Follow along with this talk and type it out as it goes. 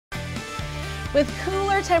With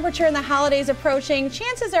cooler temperature and the holidays approaching,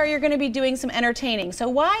 chances are you're going to be doing some entertaining. So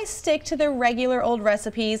why stick to the regular old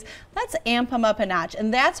recipes? Let's amp them up a notch.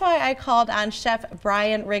 And that's why I called on Chef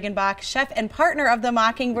Brian Riggenbach, chef and partner of the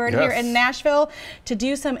Mockingbird here in Nashville, to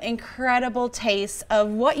do some incredible tastes of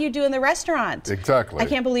what you do in the restaurant. Exactly. I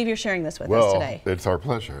can't believe you're sharing this with us today. Well, it's our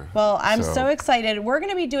pleasure. Well, I'm so excited. We're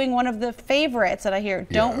going to be doing one of the favorites that I hear.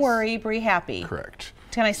 Don't worry, Brie happy. Correct.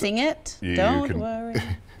 Can I sing it? Don't worry.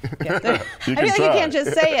 You I feel like you can't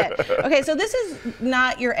just say it. Okay, so this is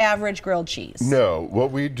not your average grilled cheese. No,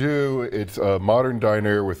 what we do, it's a modern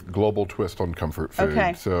diner with global twist on comfort food.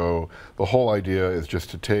 Okay. So the whole idea is just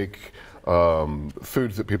to take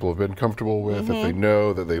foods that people have been comfortable with, that they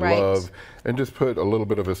know, that they love, and just put a little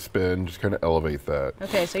bit of a spin, just kind of elevate that.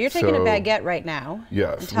 Okay, so you're taking a baguette right now.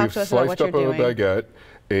 Yes, and talk we've to us about what sliced you're up a doing. baguette.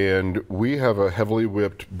 And we have a heavily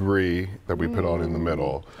whipped brie that we put on in the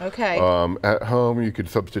middle. Okay. At home, you could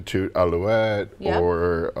substitute alouette,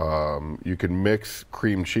 or you can mix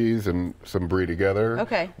cream cheese and some brie together.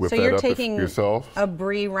 Okay. Whip so that you're up taking yourself. a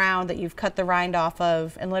brie round that you've cut the rind off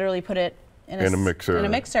of and literally put it in a mixer. In a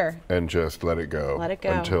mixer. And just let it go. Let it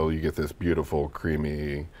go. Until you get this beautiful,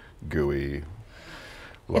 creamy, gooey.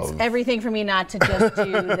 It's everything for me not to just do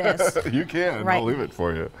this. You can. I'll leave it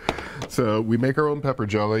for you. So we make our own pepper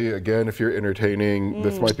jelly. Again, if you're entertaining,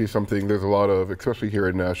 this might be something, there's a lot of, especially here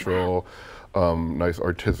in Nashville, nice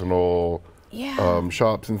artisanal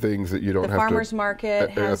shops and things that you don't have to. The farmer's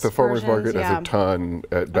market At the farmer's market has a ton.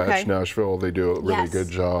 At Batch Nashville, they do a really good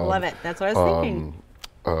job. Love it. That's what I was thinking.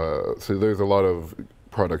 So there's a lot of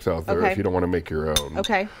products out there if you don't want to make your own.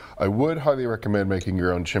 Okay. I would highly recommend making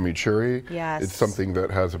your own chimichurri. Yes. It's something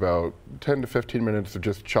that has about 10 to 15 minutes of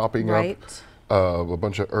just chopping up a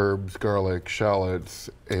bunch of herbs, garlic, shallots,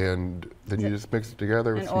 and then you just mix it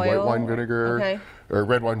together with some white wine vinegar or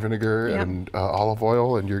red wine vinegar and olive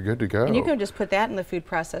oil, and you're good to go. And you can just put that in the food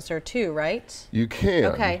processor too, right? You can.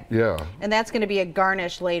 Okay. Yeah. And that's going to be a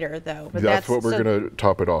garnish later, though. But that's what we're going to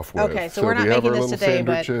top it off with. Okay, so we're not making this today,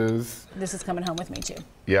 but sandwiches. This is coming home with me too.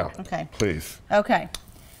 Yeah. Okay. Please. Okay.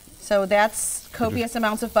 So that's copious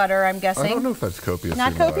amounts of butter, I'm guessing. I don't know if that's copious.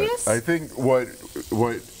 Not copious? I think what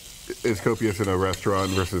is copious in a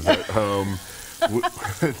restaurant versus at home,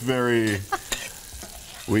 it's very.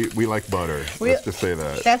 We like butter. Let's just say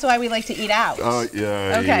that. That's why we like to eat out. Oh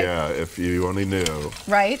yeah. If you only knew.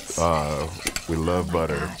 Right. We love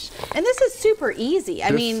butter. Gosh. And this is super easy.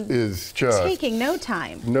 I mean, is just taking no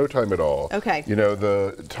time. No time at all. Okay. You know,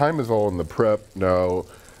 the time is all in the prep. Now,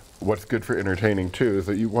 what's good for entertaining too is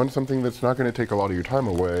that you want something that's not going to take a lot of your time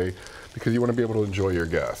away, because you want to be able to enjoy your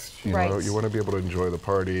guests. You know, you want to be able to enjoy the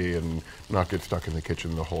party and not get stuck in the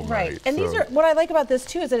kitchen the whole night. And these are, what I like about this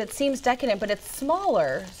too is that it seems decadent, but it's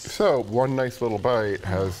smaller. So one nice little bite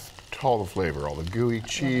has all the flavor, all the gooey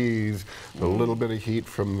cheese, the little bit of heat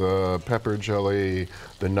from the pepper jelly,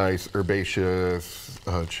 the nice herbaceous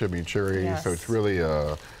chimichurri. So it's really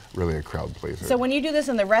a crowd pleaser. So when you do this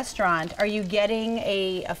in the restaurant, are you getting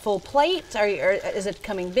a full plate? Or is it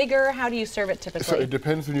coming bigger? How do you serve it typically? So it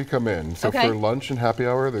depends when you come in. So for lunch and happy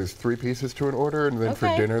hour, there's 3 pieces to an order, and then for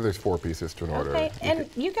dinner, there's 4 pieces to an order. Okay, and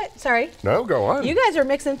you guys, sorry. No, go on. You guys are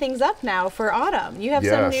mixing things up now for autumn. You have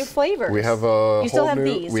some new flavors. We have a You still have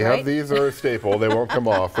these, We have these are a staple. They won't come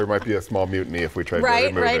off. There might be a small mutiny if we try to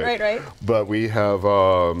remove it. Right. But we have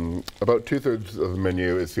about 2/3 of the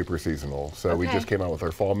menu is super seasonal. So we just came out with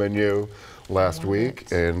our fall menu last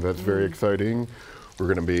week, and that's very exciting. We're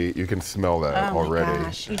going to be, you can smell that already.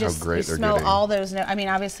 Gosh. You smell all those, I mean,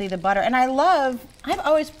 obviously the butter. And I've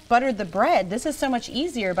always buttered the bread. This is so much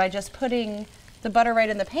easier by just putting the butter right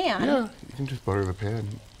in the pan. Yeah, you can just butter the pan.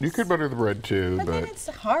 You could butter the bread too, but then it's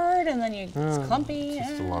hard, and then it's clumpy. It's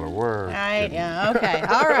just a lot of work. Right, okay,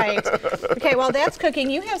 all right. Okay, while that's cooking,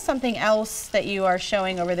 you have something else that you are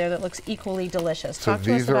showing over there that looks equally delicious. So Talk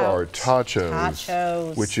to us these are about our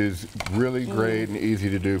tachos, which is really great and easy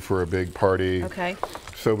to do for a big party. Okay.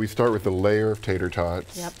 So we start with a layer of tater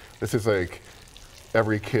tots. Yep. This is like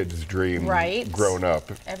every kid's dream grown up.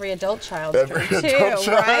 Every adult child's dream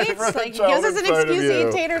too, right? Like, gives us an excuse to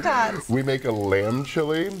eat tater tots. We make a lamb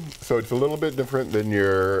chili, so it's a little bit different than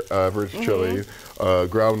your average chili.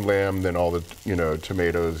 Ground lamb, then all the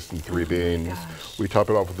tomatoes and 3 beans. We top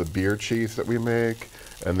it off with the beer cheese that we make,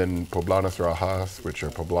 and then poblanos rajas, which are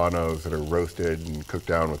poblanos that are roasted and cooked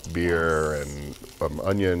down with beer and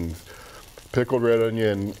onions. Pickled red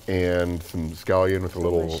onion and some scallion with a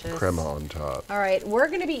little crema on top. All right, we're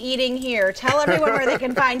going to be eating here. Tell everyone where they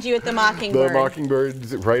can find you at the Mockingbird. The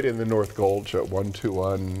Mockingbird's right in the North Gulch at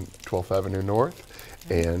 121 12th Avenue North.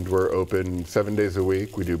 And we're open 7 days a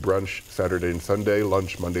week. We do brunch Saturday and Sunday,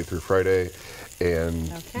 lunch Monday through Friday.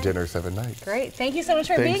 and dinner 7 nights. Great. Thank you so much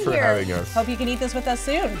for being here. Thanks for having us. Hope you can eat this with us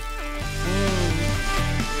soon.